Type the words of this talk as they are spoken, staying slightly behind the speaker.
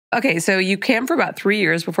Okay, so you camped for about 3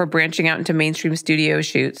 years before branching out into mainstream studio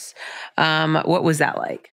shoots. What was that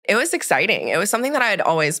like? It was exciting. It was something that I had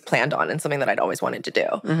always planned on and something that I'd always wanted to do.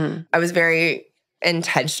 Mm-hmm. I was very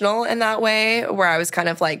intentional in that way, where I was kind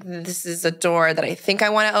of like, this is a door that I think I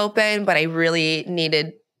want to open, but I really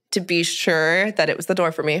needed to be sure that it was the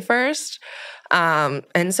door for me first.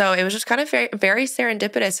 And so it was just kind of very, very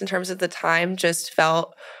serendipitous in terms of the time just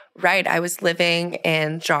felt right. I was living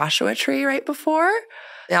in Joshua Tree right before,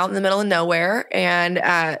 out in the middle of nowhere,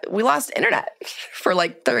 and we lost internet for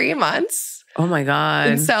like 3 months. Oh my God.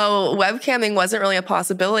 And so webcamming wasn't really a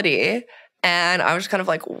possibility. And I was kind of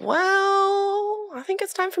like, well, I think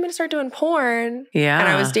it's time for me to start doing porn. Yeah. And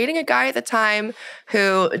I was dating a guy at the time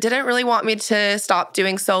who didn't really want me to stop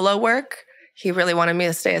doing solo work. He really wanted me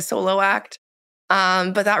to stay a solo act.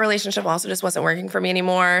 But that relationship also just wasn't working for me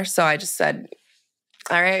anymore. So I just said,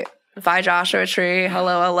 all right, bye Joshua Tree.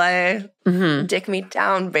 Hello, LA. Mm-hmm. Dick me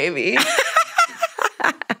down, baby.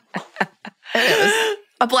 And it was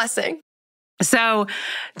a blessing. So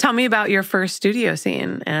tell me about your first studio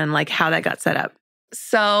scene and like how that got set up.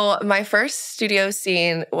 So my first studio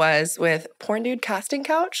scene was with Porn Dude Casting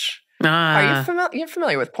Couch. Are you familiar? You're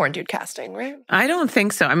familiar with Porn Dude Casting, right? I don't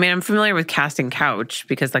think so. I mean, I'm familiar with Casting Couch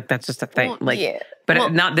because like that's just a thing. Well, yeah.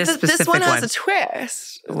 But not this specific this one. This has a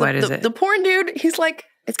twist. What is it? The Porn Dude, he's like,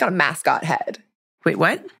 it's got a mascot head. Wait,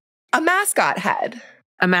 what? A mascot head.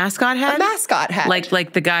 A mascot head? A mascot head.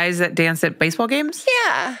 Like the guys that dance at baseball games?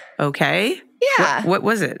 Yeah. Okay. Yeah. What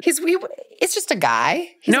was it? It's just a guy.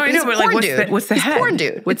 I know, but like, what's the head? Porn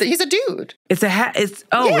dude. He's a dude. It's a head. It's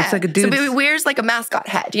like a dude. So he wears like a mascot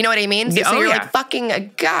head. You know what I mean? So you're like fucking a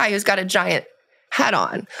guy who's got a giant hat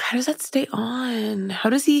on. How does that stay on?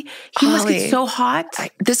 How does he must get so hot.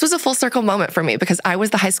 This was a full circle moment for me because I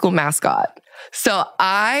was the high school mascot. So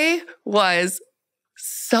I was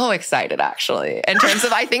so excited, actually, in terms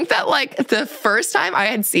of, I think that like the first time I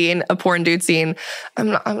had seen a porn dude scene, I'm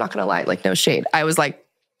not gonna lie, like no shade, I was like,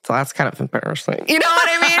 so that's kind of embarrassing. You know what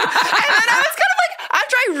I mean? And then I was kind of like,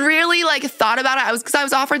 after I really like thought about it, because I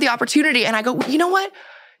was offered the opportunity, and I go, you know what?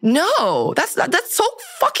 No, that's so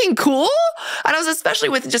fucking cool. And I was especially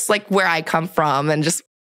with just like where I come from and just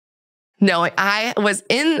knowing I was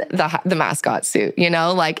in the mascot suit, you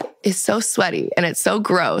know, like it's so sweaty and it's so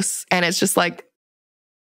gross, and it's just like.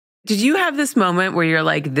 Did you have this moment where you're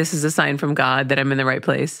like, this is a sign from God that I'm in the right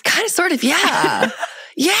place? Kind of, sort of, yeah.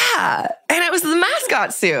 Yeah. And it was the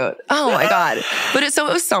mascot suit. Oh my God. But it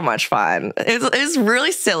was so much fun. It was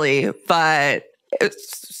really silly, but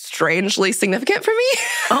it's strangely significant for me.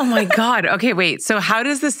 Oh my God. Okay, wait. So how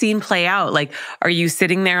does the scene play out? Like, are you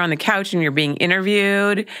sitting there on the couch and you're being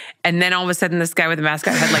interviewed, and then all of a sudden this guy with the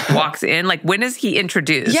mascot head like walks in? Like, when is he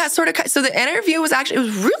introduced? Yeah, sort of. So the interview was it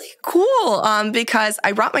was really cool because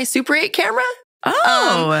I brought my Super 8 camera.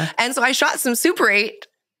 Oh. And so I shot some Super 8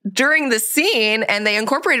 during the scene, and they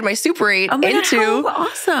incorporated my Super 8 into. How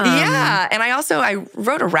awesome. Yeah. And I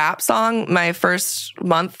wrote a rap song my first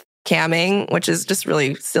month camming, which is just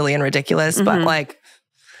really silly and ridiculous, but like,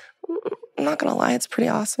 I'm not gonna lie, it's pretty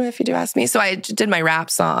awesome if you do ask me. So I did my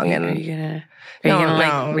rap song, and are you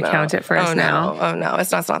gonna recount it for us now? Oh no,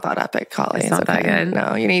 it's not that epic, Holly. It's not that good.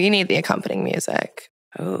 No, you need the accompanying music.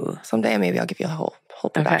 Oh, someday maybe I'll give you a whole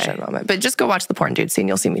production moment. But just go watch the Porn Dude scene.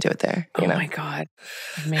 You'll see me do it there. You know? My God,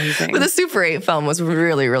 amazing. But the Super 8 film was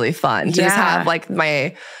really, really fun to just have like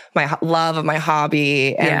my love of my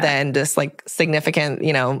hobby, and then just like significant,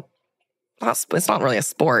 you know. It's not really a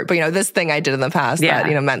sport, but, you know, this thing I did in the past that,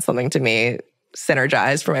 you know, meant something to me,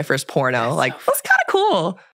 synergized for my first porno. Like, it was kind of cool.